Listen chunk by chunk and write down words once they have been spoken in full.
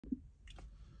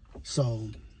So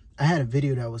I had a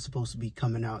video that was supposed to be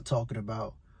coming out talking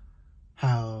about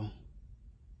how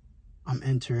I'm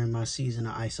entering my season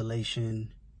of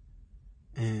isolation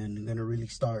and I'm gonna really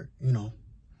start,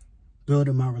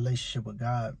 building my relationship with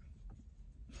God.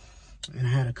 And I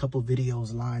had a couple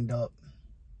videos lined up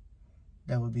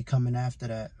that would be coming after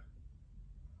that.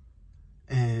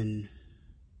 And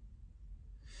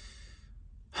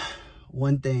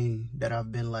one thing that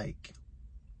I've been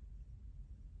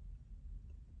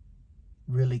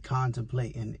really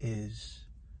contemplating is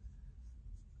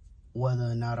whether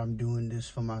or not I'm doing this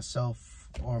for myself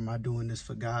or am I doing this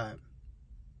for God,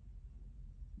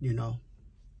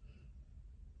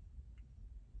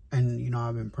 And,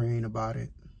 I've been praying about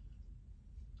it.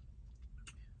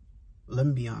 Let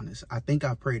me be honest. I think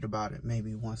I prayed about it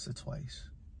maybe once or twice,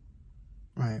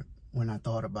 right? When I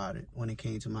thought about it, when it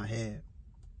came to my head.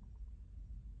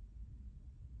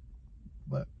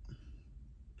 But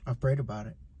I prayed about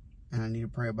it and I need to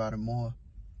pray about it more.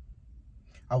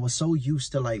 I was so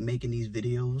used to making these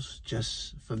videos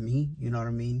just for me, you know what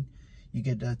I mean? You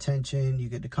get the attention, you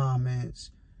get the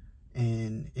comments,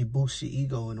 and it boosts your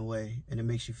ego in a way, and it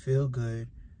makes you feel good.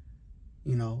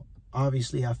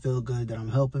 Obviously I feel good that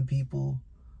I'm helping people,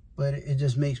 but it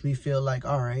just makes me feel like,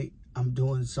 all right, I'm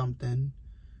doing something,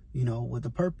 with a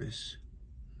purpose.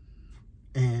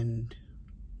 And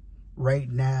right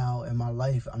now in my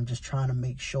life, I'm just trying to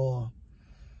make sure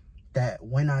that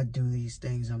when I do these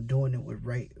things, I'm doing it with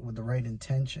the right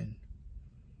intention,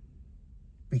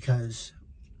 because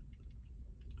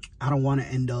I don't want to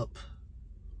end up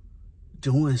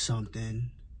doing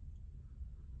something,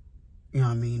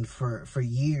 for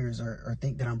years, or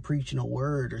think that I'm preaching a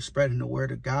word or spreading the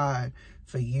word of God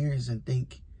for years and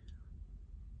think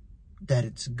that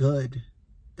it's good,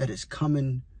 that it's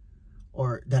coming,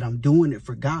 or that I'm doing it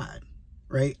for God,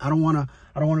 right? I don't want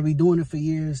to be doing it for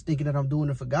years thinking that I'm doing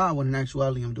it for God when in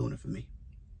actuality I'm doing it for me,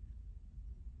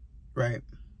 right?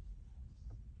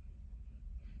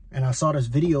 And I saw this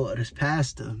video of this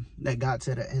pastor that got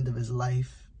to the end of his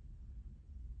life.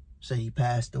 Say he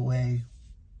passed away.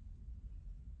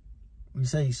 He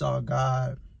said he saw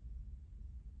God.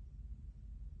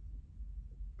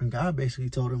 And God basically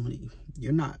told him,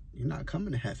 you're not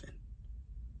coming to heaven.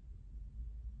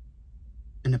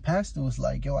 And the pastor was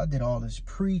like, yo, I did all this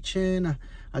preaching.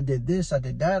 I did this, I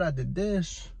did that, I did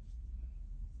this.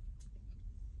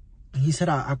 And he said,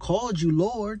 I called you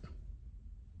Lord.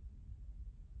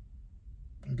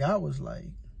 And God was like,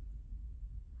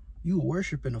 you were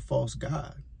worshiping a false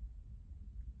God.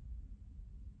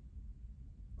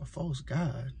 A false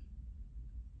God.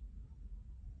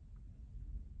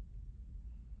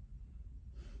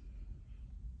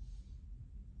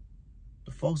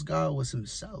 The false God was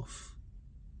himself,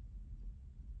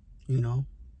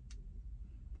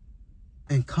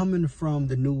 And coming from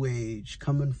the new age,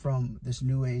 coming from this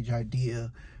new age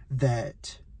idea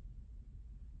that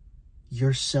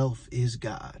yourself is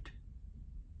God,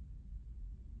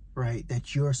 right?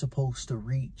 That you're supposed to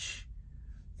reach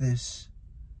this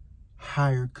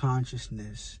higher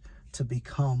consciousness to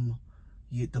become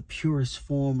the purest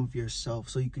form of yourself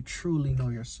so you could truly know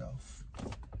yourself.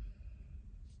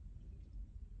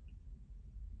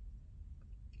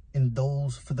 And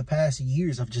for the past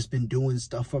years, I've just been doing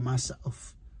stuff for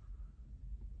myself,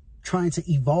 trying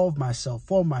to evolve myself,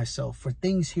 for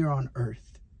things here on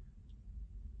earth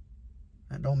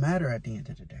that don't matter at the end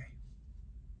of the day.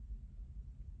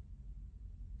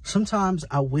 Sometimes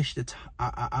I wish that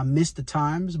I missed the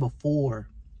times before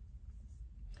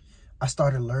I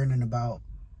started learning about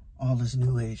all this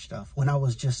new age stuff, when I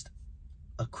was just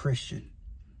a Christian,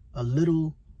 a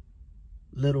little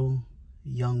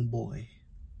young boy.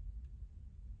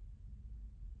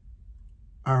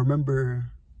 I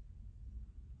remember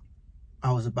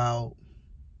I was about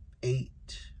 8,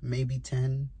 maybe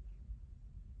 10,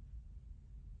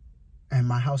 and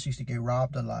my house used to get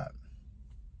robbed a lot.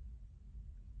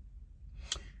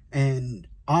 And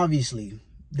obviously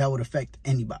that would affect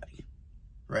anybody,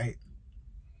 right?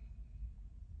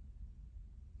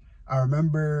 I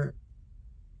remember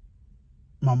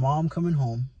my mom coming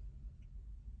home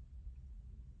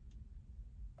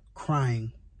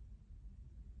crying.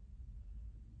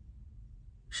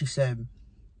 She said,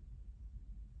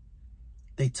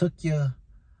 they took your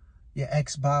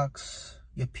Xbox,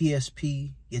 your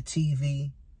PSP, your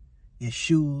TV, your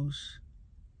shoes.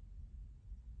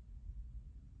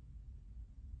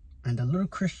 And the little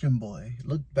Christian boy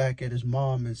looked back at his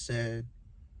mom and said,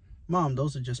 Mom,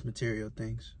 those are just material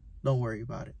things. Don't worry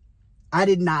about it. I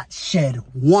did not shed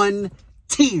one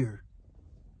tear.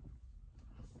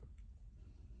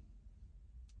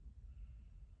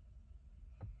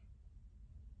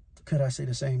 Could I say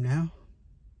the same now?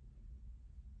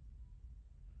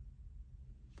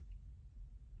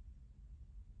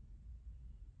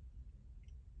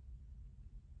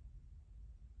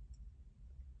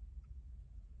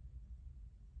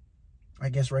 I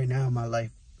guess right now in my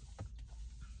life,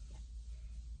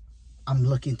 I'm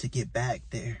looking to get back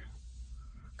there.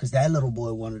 Because that little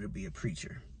boy wanted to be a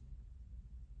preacher.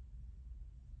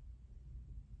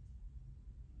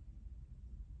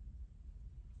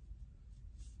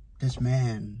 This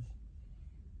man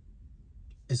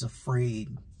is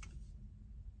afraid.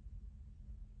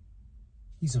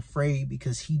 He's afraid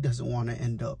because he doesn't want to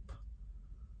end up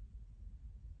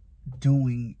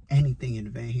doing anything in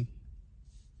vain.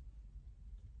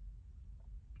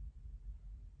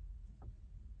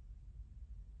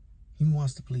 He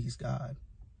wants to please God,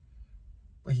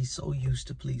 but he's so used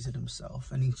to pleasing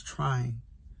himself, and he's trying.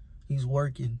 He's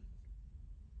working.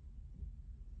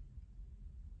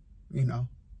 You know,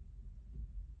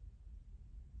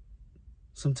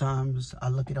 sometimes I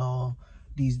look at all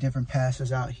these different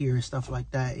pastors out here and stuff like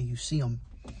that, and you see them.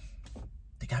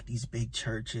 They got these big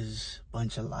churches,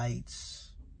 bunch of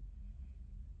lights,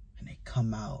 and they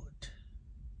come out,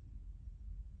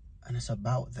 and it's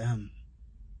about them.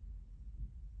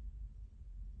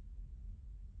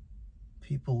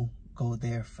 People go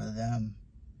there for them.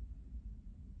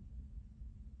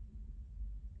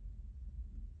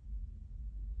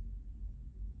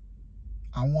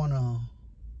 I want to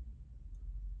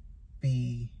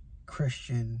be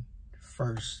Christian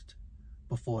first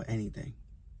before anything.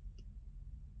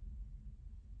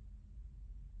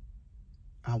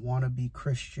 I want to be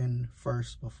Christian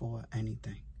first before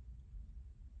anything.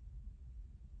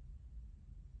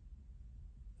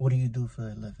 What do you do for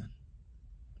a living?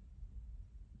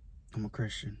 I'm a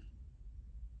Christian.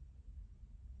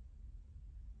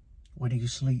 Where do you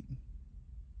sleep?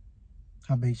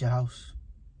 How big's your house?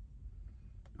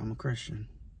 I'm a Christian.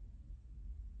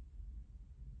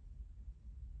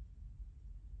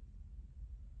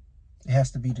 It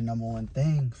has to be the number one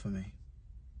thing for me.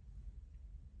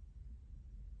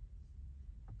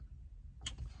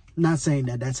 I'm not saying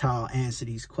that that's how I'll answer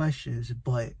these questions,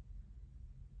 but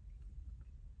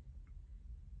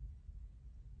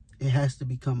it has to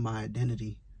become my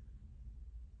identity.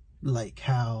 Like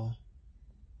how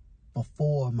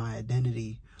before my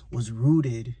identity was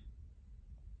rooted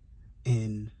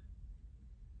in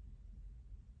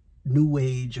New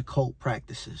Age occult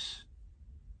practices.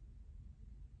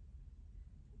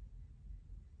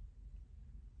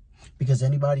 Because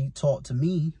anybody who talked to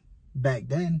me back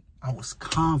then, I was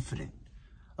confident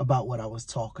about what I was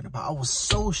talking about. I was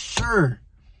so sure.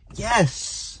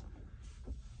 Yes.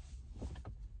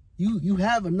 You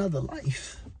have another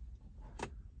life.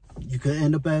 You could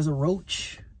end up as a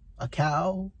roach, a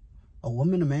cow, a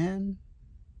woman, a man.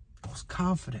 I was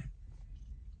confident.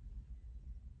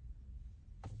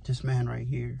 This man right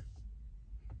here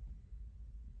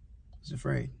is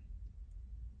afraid.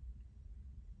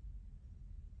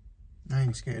 I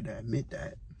ain't scared to admit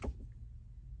that.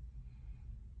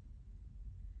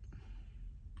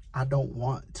 I don't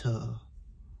want to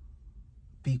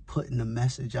be putting a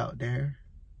message out there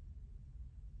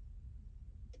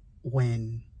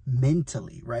when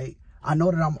mentally, right? I know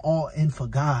that I'm all in for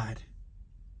God,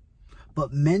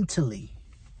 but mentally,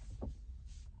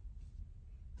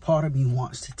 part of me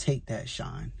wants to take that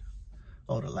shine.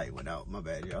 Oh, the light went out. My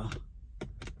bad, y'all.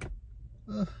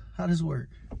 How does it work?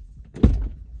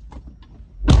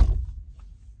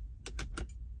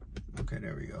 Okay,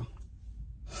 there we go.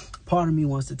 Part of me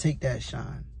wants to take that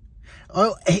shine.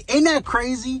 Oh, ain't that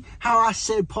crazy how I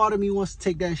said part of me wants to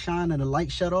take that shine and the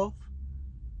light shut off?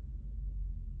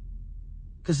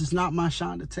 Because it's not my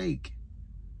shine to take.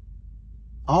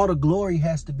 All the glory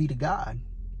has to be to God.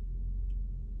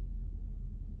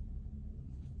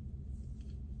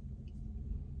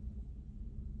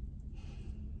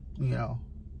 You know.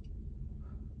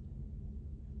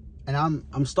 And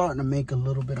I'm starting to make a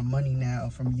little bit of money now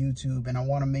from YouTube, and I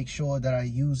want to make sure that I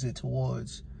use it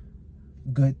towards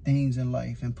good things in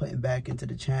life and putting back into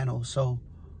the channel so,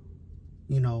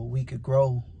 you know, we could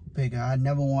grow bigger. I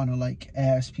never want to like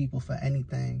ask people for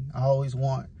anything. I always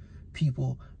want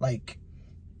people, like,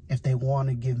 if they want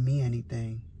to give me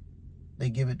anything, they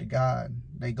give it to God.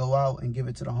 They go out and give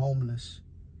it to the homeless.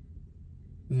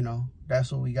 You know,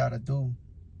 that's what we got to do.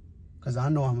 Because I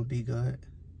know I'm going to be good.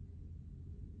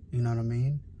 You know what I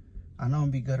mean? I know I'm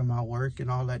going to be good at my work and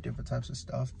all that different types of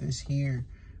stuff. This here,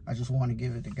 I just want to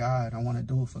give it to God. I want to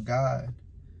do it for God.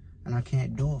 And I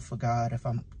can't do it for God if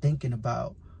I'm thinking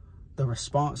about the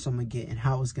response I'm going to get and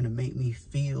how it's going to make me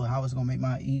feel, how it's going to make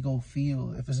my ego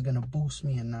feel, if it's going to boost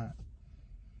me or not.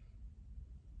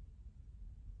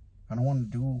 I don't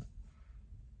want to do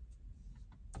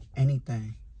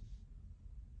anything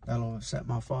that'll upset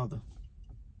my Father.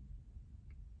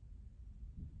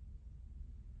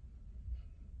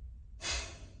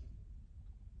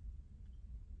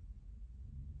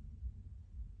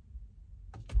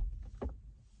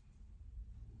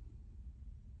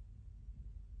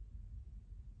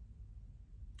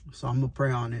 So I'm gonna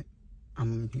pray on it.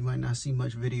 You might not see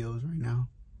much videos right now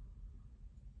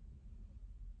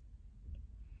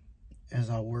as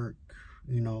I work,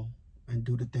 you know, and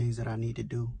do the things that I need to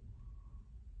do.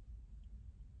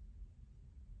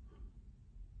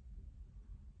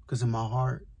 Because in my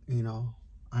heart, you know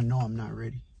I'm not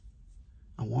ready.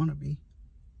 I want to be.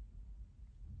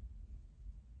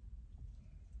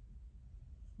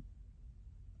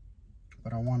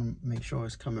 But I want to make sure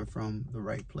it's coming from the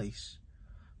right place.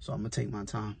 So I'm going to take my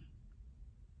time.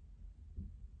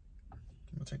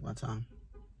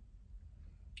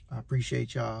 I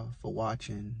appreciate y'all for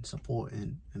watching,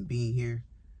 supporting, and being here.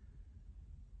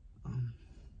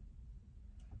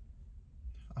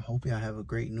 I hope y'all have a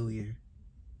great new year.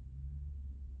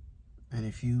 And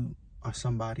if you are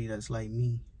somebody that's like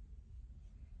me,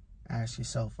 ask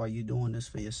yourself, are you doing this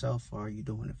for yourself or are you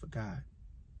doing it for God?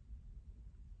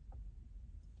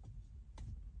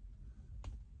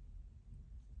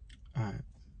 All right,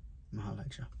 I'm gonna holla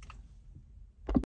at y'all.